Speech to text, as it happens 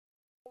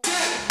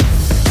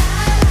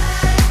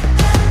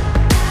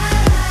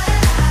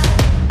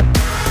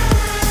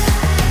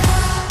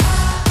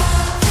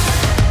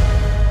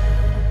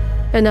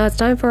And now it's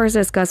time for us to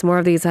discuss more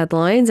of these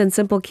headlines and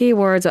simple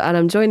keywords.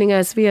 Adam joining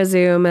us via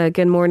Zoom.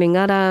 Good morning,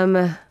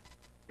 Adam.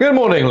 Good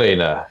morning,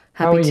 Lena.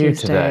 How Happy are you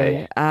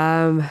Tuesday.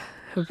 today?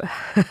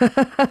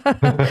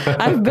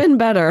 I've been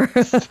better.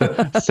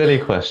 Silly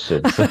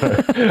question.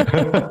 Sorry.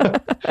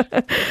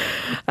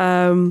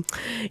 I'll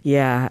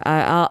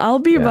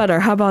be Yeah.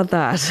 better. How about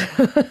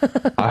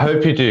that? I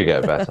hope you do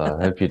get better.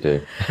 I hope you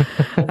do.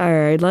 All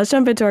right, let's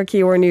jump into our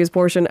keyword news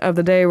portion of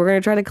the day. We're going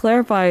to try to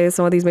clarify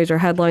some of these major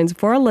headlines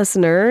for our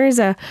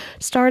listeners,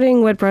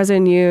 starting with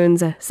President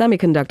Yoon's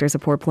semiconductor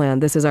support plan.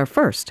 This is our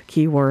first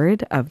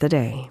keyword of the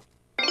day.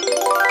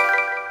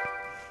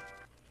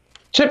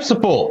 Chip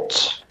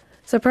support.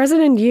 So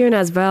President Yoon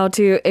has vowed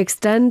to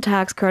extend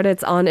tax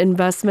credits on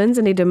investments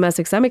in the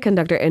domestic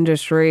semiconductor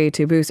industry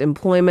to boost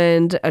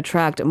employment,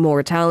 attract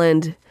more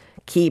talent,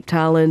 keep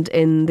talent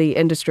in the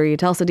industry.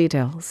 Tell us the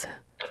details.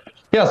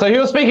 Yeah, so he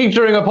was speaking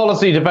during a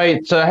policy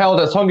debate held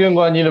at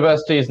Songyungwan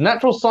University's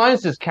Natural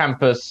Sciences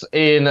campus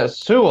in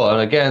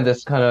Suwon. Again,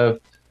 this kind of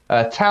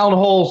town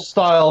hall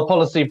style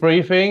policy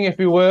briefing, if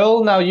you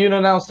will. Now, Yoon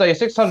announced a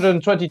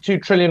 622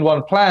 trillion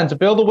won plan to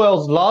build the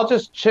world's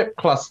largest chip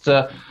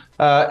cluster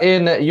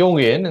in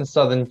Yongin in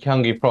southern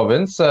Gyeonggi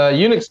province.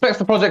 Yoon expects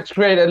the project to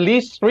create at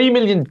least 3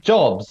 million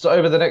jobs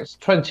over the next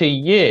 20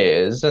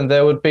 years, and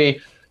there would be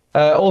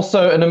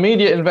also an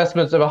immediate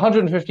investment of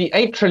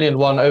 158 trillion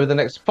won over the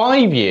next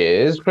 5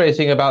 years,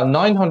 creating about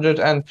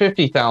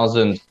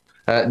 950,000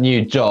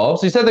 new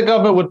jobs. He said the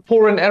government would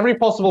pour in every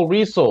possible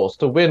resource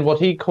to win what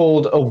he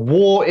called a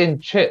war in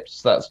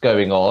chips that's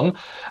going on.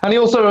 And he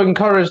also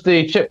encouraged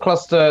the chip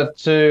cluster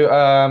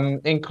to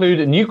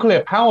include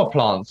nuclear power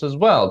plants as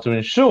well to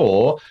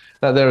ensure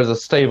that there is a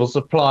stable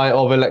supply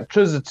of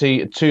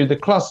electricity to the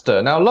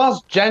cluster. Now,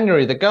 last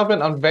January, the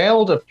government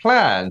unveiled a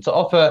plan to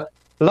offer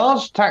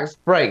large tax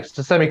breaks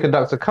to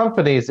semiconductor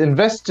companies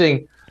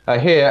investing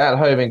here at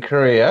home in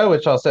Korea,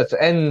 which are set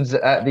to end this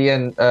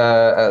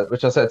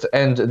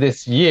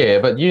year.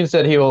 But Yoon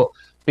said he will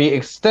be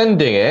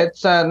extending it.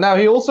 Now,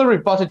 he also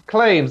rebutted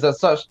claims that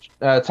such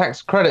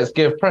tax credits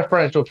give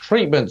preferential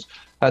treatment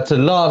to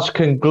large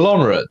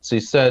conglomerates.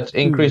 He said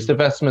increased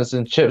investments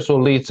in chips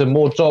will lead to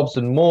more jobs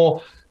and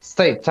more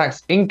state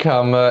tax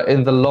income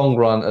in the long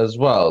run as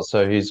well.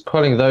 So he's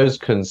quelling those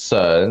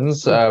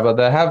concerns. But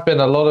there have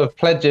been a lot of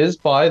pledges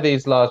by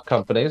these large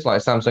companies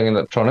like Samsung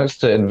Electronics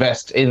to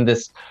invest in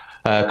this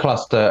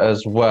cluster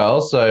as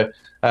well. So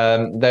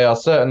they are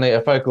certainly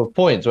a focal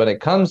point when it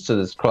comes to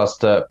this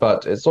cluster,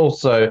 but it's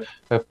also,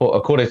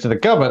 according to the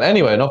government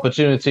anyway, an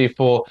opportunity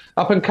for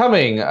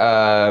up-and-coming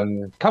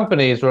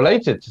companies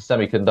related to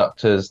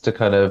semiconductors to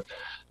kind of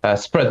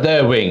spread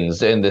their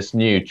wings in this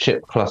new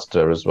chip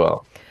cluster as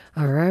well.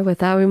 All right, with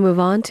that, we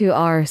move on to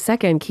our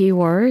second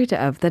keyword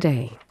of the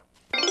day.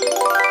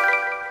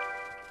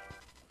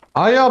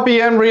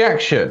 IRBM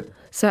reaction.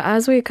 So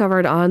as we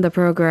covered on the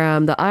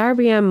program, the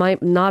IRBM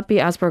might not be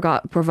as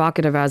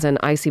provocative as an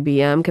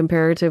ICBM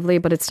comparatively,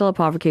 but it's still a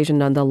provocation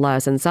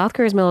nonetheless. And South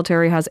Korea's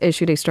military has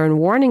issued a stern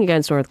warning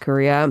against North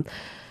Korea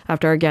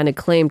after again it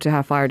claimed to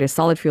have fired a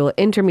solid fuel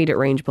intermediate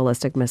range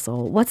ballistic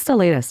missile. What's the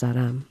latest,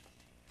 Adam?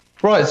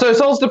 Right, so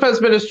Seoul's defense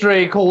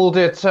ministry called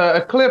it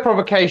a clear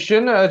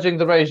provocation, urging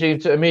the regime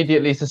to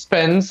immediately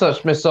suspend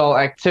such missile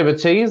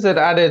activities. It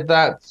added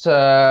that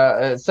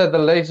it said the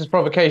latest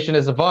provocation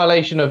is a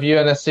violation of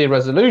UNSC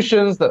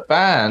resolutions that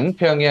ban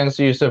Pyongyang's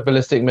use of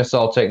ballistic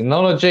missile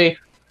technology.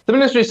 The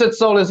ministry said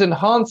Seoul is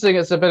enhancing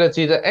its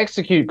ability to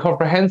execute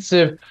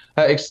comprehensive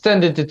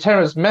extended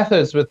deterrence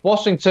methods with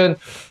Washington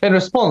in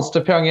response to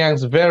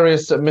Pyongyang's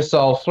various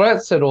missile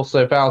threats. It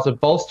also vowed to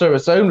bolster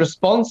its own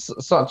response,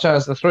 such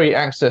as the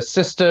three-axis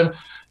system.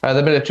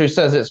 The military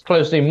says it's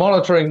closely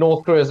monitoring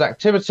North Korea's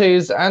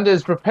activities and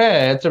is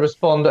prepared to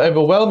respond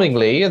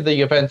overwhelmingly in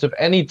the event of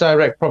any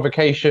direct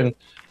provocation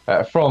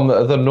from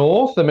the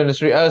North. The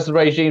ministry urged the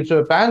regime to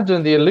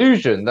abandon the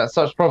illusion that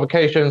such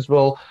provocations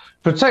will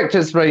protect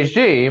its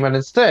regime and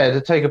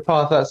instead take a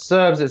path that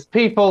serves its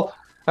people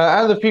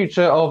and the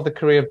future of the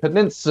Korean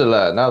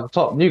Peninsula. Now, the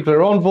top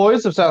nuclear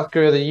envoys of South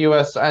Korea, the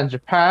US and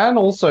Japan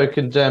also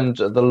condemned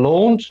the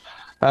launch.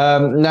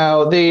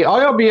 Now, the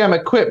IRBM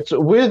equipped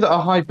with a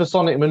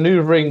hypersonic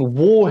maneuvering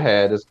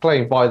warhead, as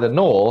claimed by the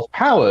North,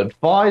 powered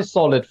by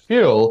solid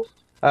fuel,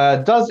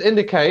 does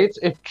indicate,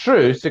 if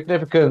true,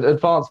 significant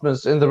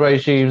advancements in the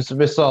regime's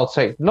missile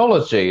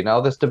technology. Now,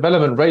 this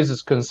development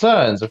raises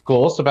concerns, of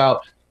course,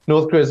 about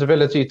North Korea's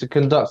ability to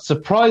conduct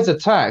surprise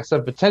attacks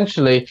and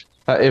potentially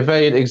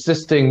evade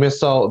existing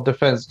missile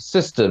defense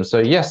systems. So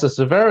yes, the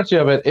severity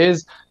of it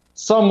is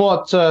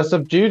somewhat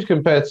subdued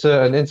compared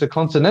to an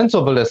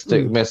intercontinental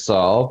ballistic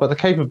missile, but the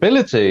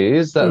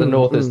capabilities that the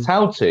North is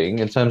touting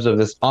in terms of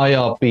this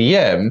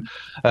IRBM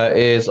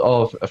is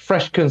of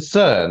fresh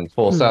concern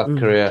for South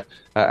Korea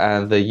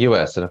and the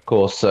US. And of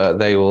course,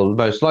 they will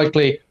most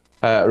likely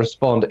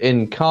respond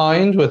in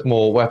kind with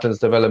more weapons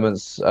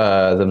developments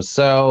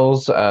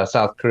themselves.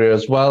 South Korea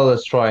as well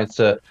is trying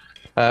to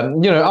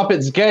up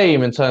its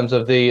game in terms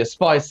of the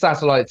spy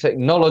satellite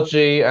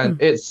technology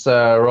and its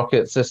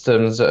rocket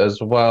systems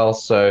as well.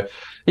 So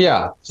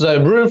Yeah,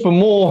 so room for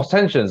more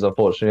tensions,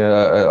 unfortunately,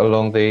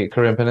 along the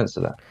Korean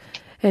Peninsula.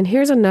 And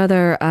here's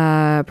another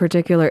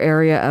particular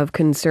area of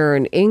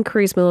concern: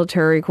 increased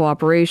military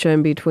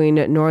cooperation between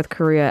North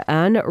Korea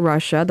and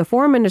Russia. The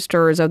foreign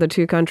ministers of the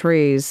two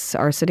countries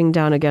are sitting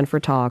down again for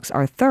talks.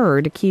 Our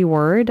third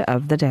keyword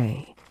of the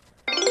day.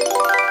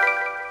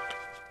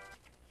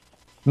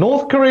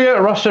 North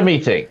Korea-Russia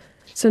meeting.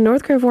 So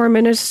North Korean Foreign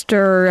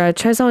Minister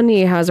Choi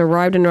Son-hee has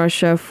arrived in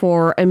Russia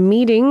for a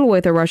meeting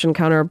with a Russian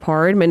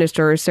counterpart,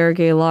 Minister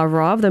Sergei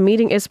Lavrov. The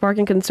meeting is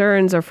sparking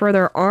concerns of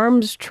further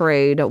arms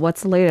trade.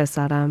 What's the latest,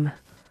 Adam?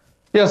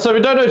 Yeah, so we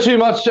don't know too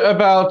much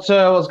about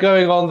what's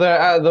going on there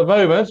at the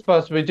moment,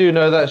 but we do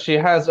know that she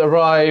has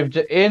arrived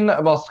in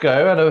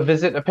Moscow, and her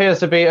visit appears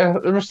to be a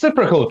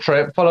reciprocal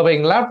trip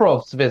following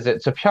Lavrov's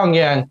visit to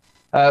Pyongyang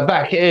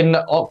back in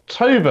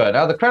October.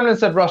 Now, the Kremlin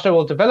said Russia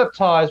will develop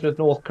ties with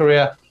North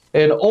Korea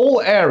in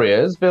all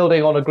areas,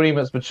 building on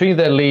agreements between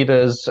their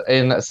leaders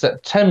in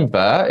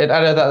September. It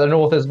added that the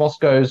North is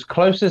Moscow's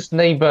closest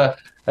neighbor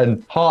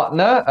and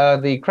partner.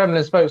 The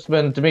Kremlin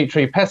spokesman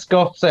Dmitry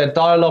Peskov said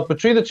dialogue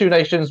between the two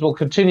nations will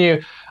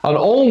continue on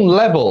all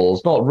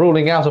levels, not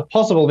ruling out a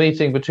possible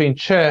meeting between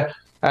Chair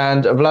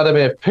and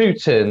Vladimir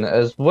Putin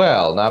as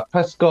well. Now,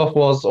 Peskov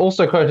was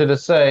also quoted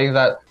as saying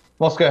that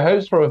Moscow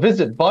hopes for a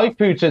visit by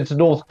Putin to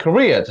North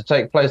Korea to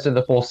take place in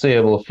the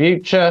foreseeable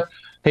future.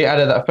 He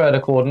added that further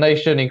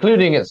coordination,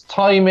 including its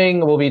timing,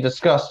 will be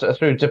discussed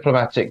through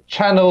diplomatic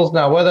channels.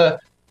 Now, whether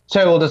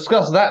Cho will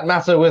discuss that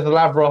matter with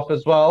Lavrov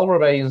as well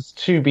remains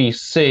to be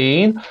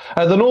seen.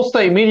 The North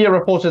State media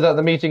reported that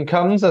the meeting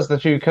comes as the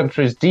two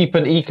countries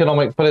deepen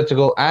economic,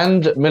 political,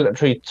 and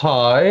military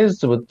ties.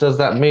 Does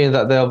that mean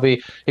that they'll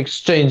be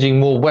exchanging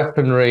more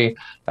weaponry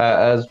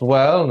as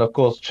well? And of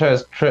course,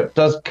 Cho's trip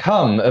does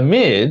come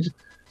amid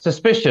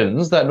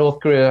suspicions that North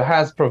Korea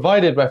has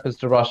provided weapons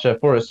to Russia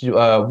for its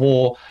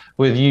war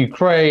with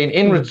Ukraine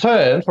in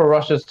return for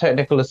Russia's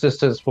technical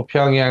assistance for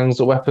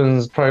Pyongyang's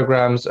weapons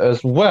programs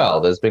as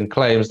well. There's been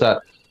claims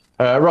that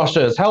Russia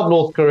has helped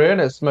North Korea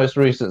in its most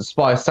recent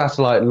spy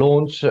satellite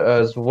launch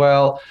as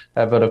well.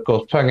 But of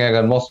course, Pyongyang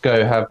and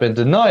Moscow have been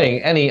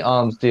denying any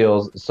arms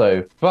deals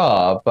so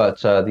far.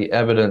 But the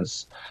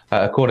evidence,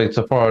 according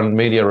to foreign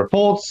media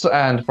reports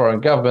and foreign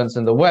governments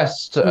in the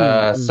West,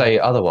 say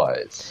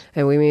otherwise.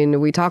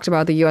 And we talked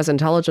about the U.S.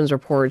 intelligence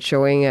report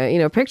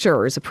showing,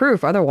 pictures,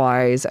 proof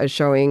otherwise,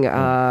 showing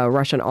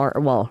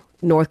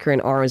North Korean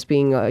arms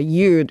being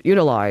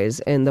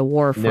utilized in the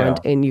war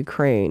front in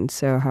Ukraine.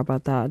 So how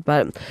about that?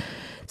 But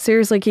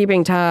seriously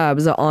keeping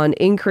tabs on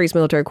increased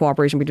military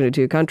cooperation between the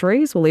two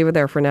countries. We'll leave it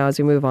there for now as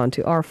we move on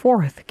to our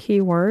fourth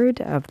keyword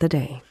of the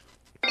day.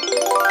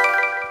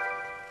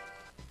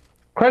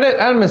 Credit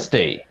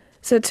amnesty.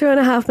 So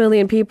 2.5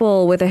 million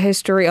people with a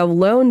history of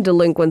loan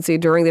delinquency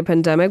during the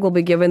pandemic will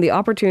be given the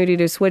opportunity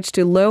to switch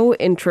to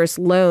low-interest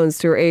loans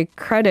through a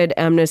credit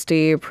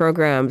amnesty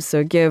program.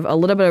 So give a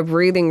little bit of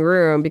breathing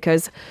room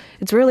because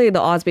it's really the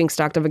odds being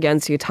stacked up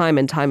against you time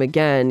and time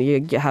again.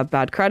 You have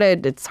bad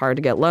credit, it's hard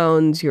to get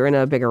loans, you're in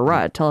a bigger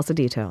rut. Tell us the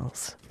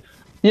details.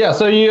 Yeah,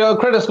 so your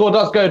credit score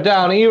does go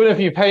down even if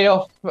you pay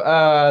off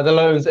the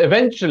loans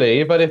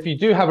eventually. But if you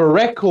do have a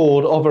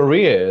record of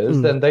arrears,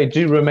 then they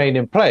do remain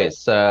in place.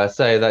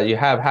 Say that you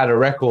have had a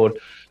record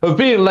of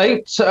being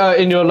late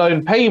in your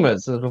loan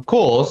payments. And of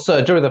course,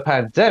 during the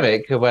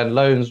pandemic, when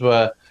loans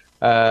were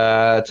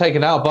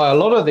taken out by a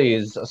lot of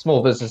these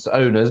small business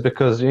owners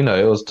because, it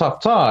was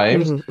tough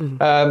times,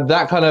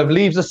 that kind of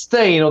leaves a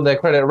stain on their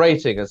credit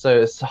rating. And so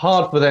it's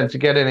hard for them to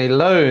get any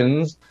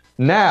loans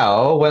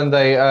now when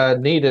they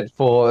need it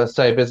for,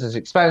 say, business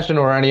expansion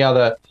or any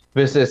other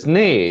business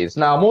needs.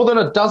 Now, more than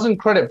a dozen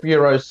credit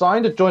bureaus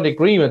signed a joint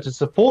agreement to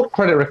support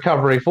credit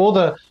recovery for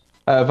the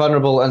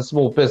vulnerable and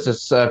small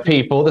business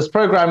people. This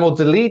program will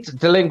delete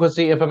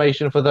delinquency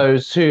information for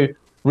those who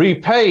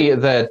repay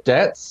their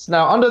debts.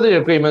 Now, under the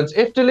agreement,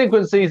 if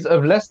delinquencies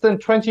of less than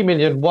 20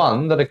 million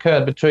won that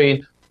occurred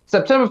between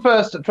September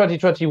 1st,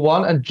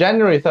 2021 and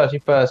January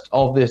 31st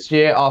of this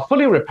year are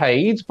fully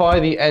repaid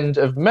by the end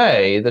of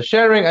May. The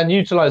sharing and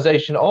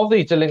utilization of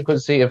the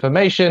delinquency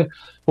information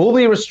will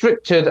be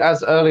restricted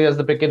as early as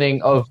the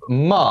beginning of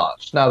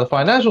March. Now, the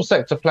financial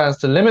sector plans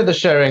to limit the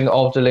sharing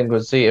of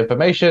delinquency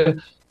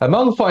information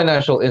among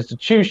financial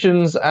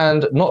institutions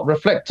and not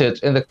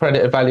reflected in the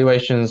credit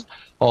evaluations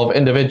of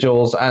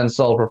individuals and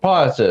sole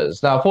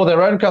proprietors. Now, for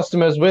their own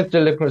customers with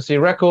delinquency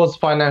records,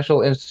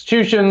 financial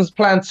institutions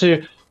plan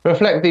to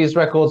reflect these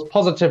records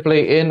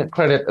positively in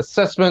credit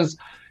assessments.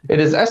 It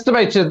is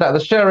estimated that the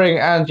sharing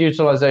and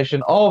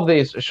utilization of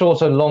these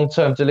short and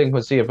long-term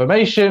delinquency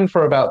information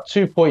for about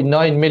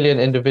 2.9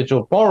 million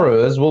individual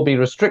borrowers will be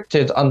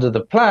restricted under the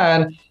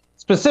plan.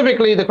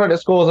 Specifically, the credit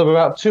scores of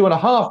about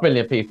 2.5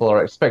 million people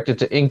are expected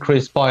to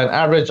increase by an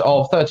average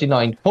of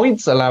 39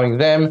 points, allowing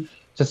them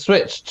to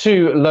switch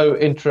to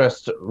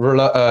low-interest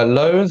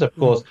loans. Of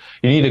course,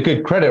 you need a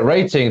good credit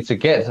rating to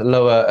get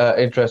lower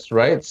interest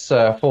rates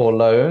for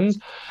loans.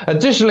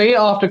 Additionally,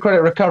 after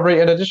credit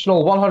recovery, an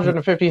additional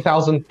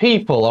 150,000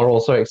 people are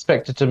also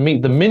expected to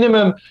meet the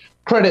minimum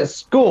credit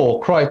score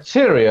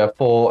criteria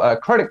for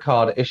credit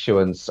card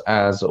issuance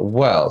as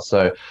well.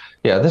 So,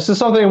 yeah, this is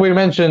something we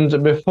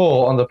mentioned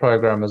before on the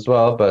program as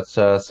well, but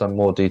some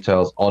more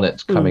details on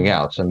it coming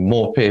out, and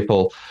more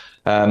people.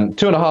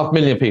 2.5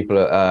 million people,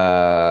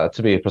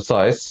 to be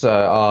precise,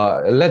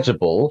 are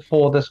eligible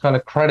for this kind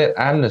of credit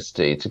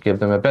amnesty to give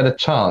them a better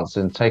chance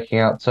in taking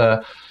out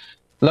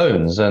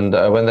loans and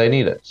when they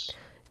need it.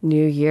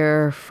 New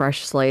year,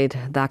 fresh slate,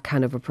 that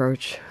kind of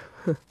approach.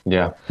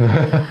 Yeah.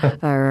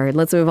 All right,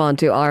 let's move on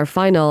to our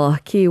final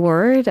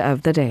keyword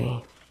of the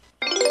day.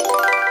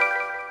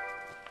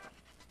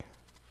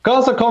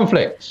 Gaza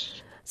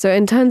conflict. So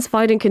intense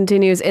fighting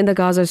continues in the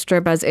Gaza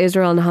Strip as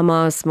Israel and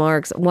Hamas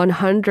marks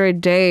 100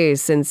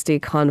 days since the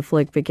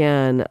conflict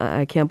began.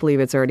 I can't believe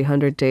it's already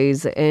 100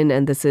 days in,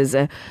 and this is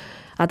at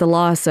the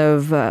loss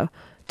of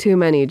too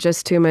many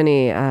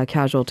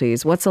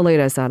casualties. What's the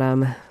latest,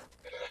 Adam?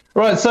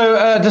 Right,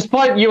 so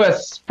despite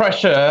US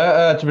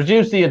pressure to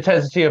reduce the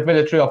intensity of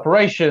military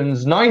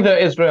operations, neither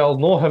Israel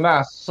nor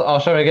Hamas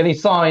are showing any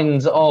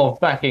signs of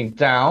backing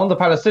down. The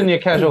Palestinian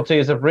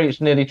casualties have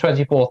reached nearly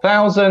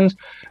 24,000,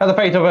 and the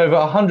fate of over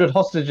 100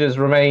 hostages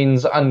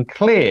remains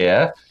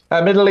unclear.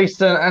 Middle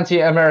Eastern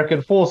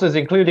anti-American forces,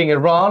 including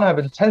Iran, have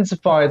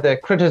intensified their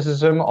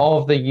criticism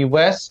of the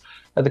US.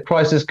 The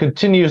crisis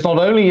continues not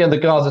only in the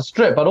Gaza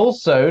Strip, but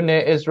also near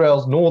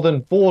Israel's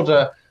northern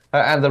border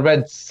and the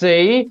Red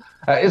Sea.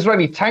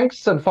 Israeli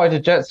tanks and fighter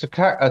jets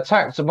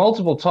attacked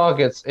multiple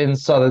targets in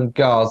southern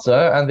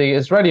Gaza, and the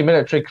Israeli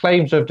military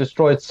claims to have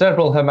destroyed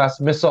several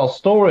Hamas missile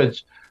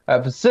storage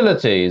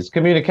facilities.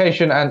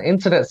 Communication and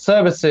internet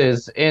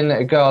services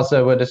in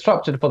Gaza were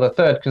disrupted for the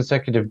third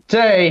consecutive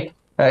day,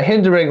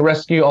 hindering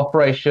rescue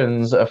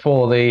operations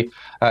for the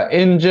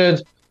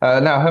injured.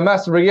 Now,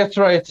 Hamas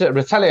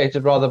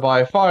retaliated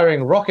by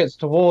firing rockets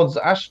towards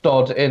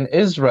Ashdod in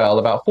Israel,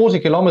 about 40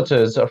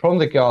 kilometers from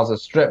the Gaza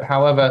Strip.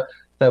 However,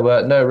 there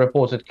were no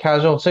reported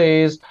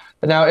casualties.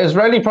 Now,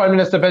 Israeli Prime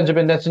Minister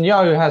Benjamin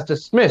Netanyahu has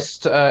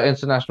dismissed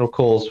international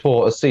calls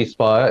for a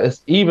ceasefire,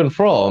 even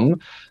from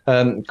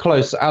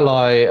close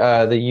ally,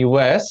 the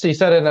US. He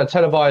said in a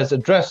televised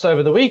address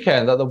over the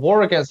weekend that the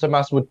war against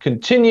Hamas would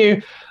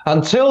continue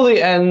until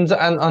the end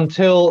and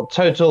until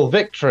total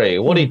victory.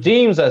 What he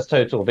deems as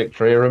total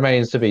victory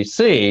remains to be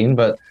seen,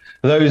 but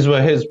those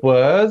were his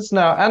words.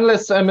 Now,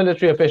 analysts and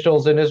military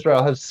officials in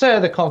Israel have said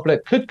the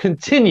conflict could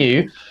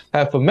continue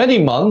for many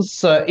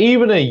months,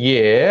 even a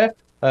year.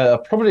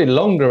 Probably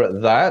longer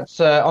at that.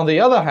 On the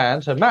other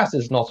hand, Hamas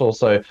is not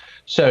also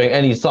showing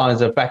any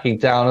signs of backing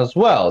down as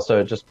well.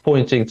 So just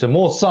pointing to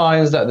more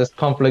signs that this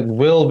conflict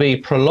will be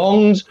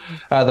prolonged.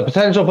 The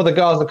potential for the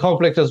Gaza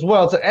conflict as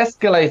well to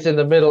escalate in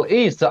the Middle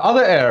East to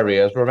other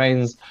areas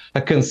remains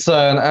a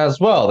concern as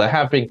well. There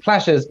have been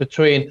clashes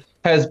between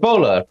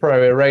Hezbollah,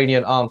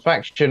 pro-Iranian armed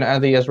faction,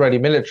 and the Israeli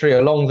military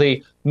along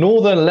the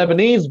northern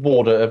Lebanese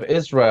border of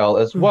Israel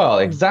as well,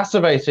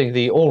 exacerbating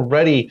the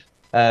already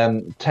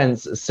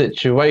tense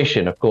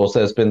situation. Of course,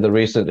 there's been the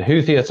recent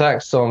Houthi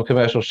attacks on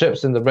commercial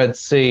ships in the Red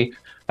Sea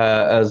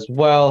as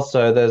well.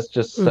 So there's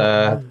just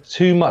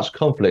too much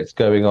conflict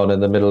going on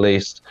in the Middle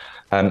East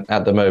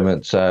at the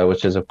moment,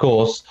 which is, of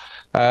course,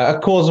 a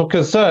cause of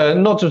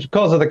concern, not just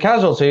because of the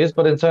casualties,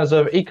 but in terms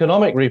of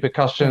economic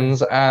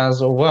repercussions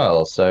as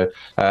well. So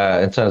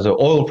in terms of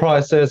oil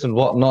prices and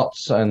whatnot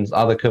and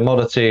other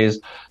commodities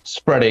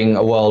spreading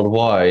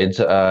worldwide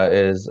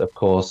is, of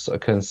course,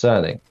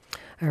 concerning.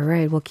 All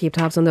right, we'll keep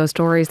tabs on those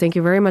stories. Thank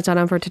you very much,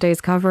 Adam, for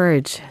today's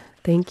coverage.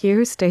 Thank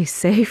you. Stay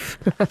safe.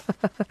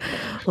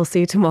 We'll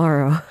see you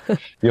tomorrow.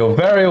 You're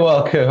very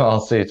welcome. I'll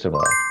see you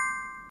tomorrow.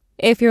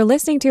 If you're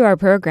listening to our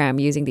program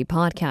using the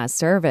podcast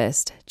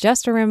service,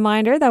 just a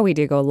reminder that we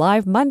do go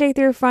live Monday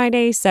through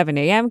Friday, 7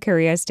 a.m.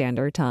 Korea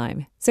Standard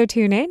Time. So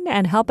tune in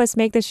and help us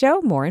make the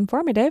show more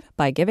informative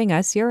by giving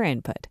us your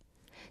input.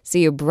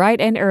 See you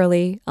bright and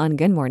early on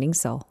Good Morning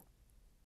Seoul.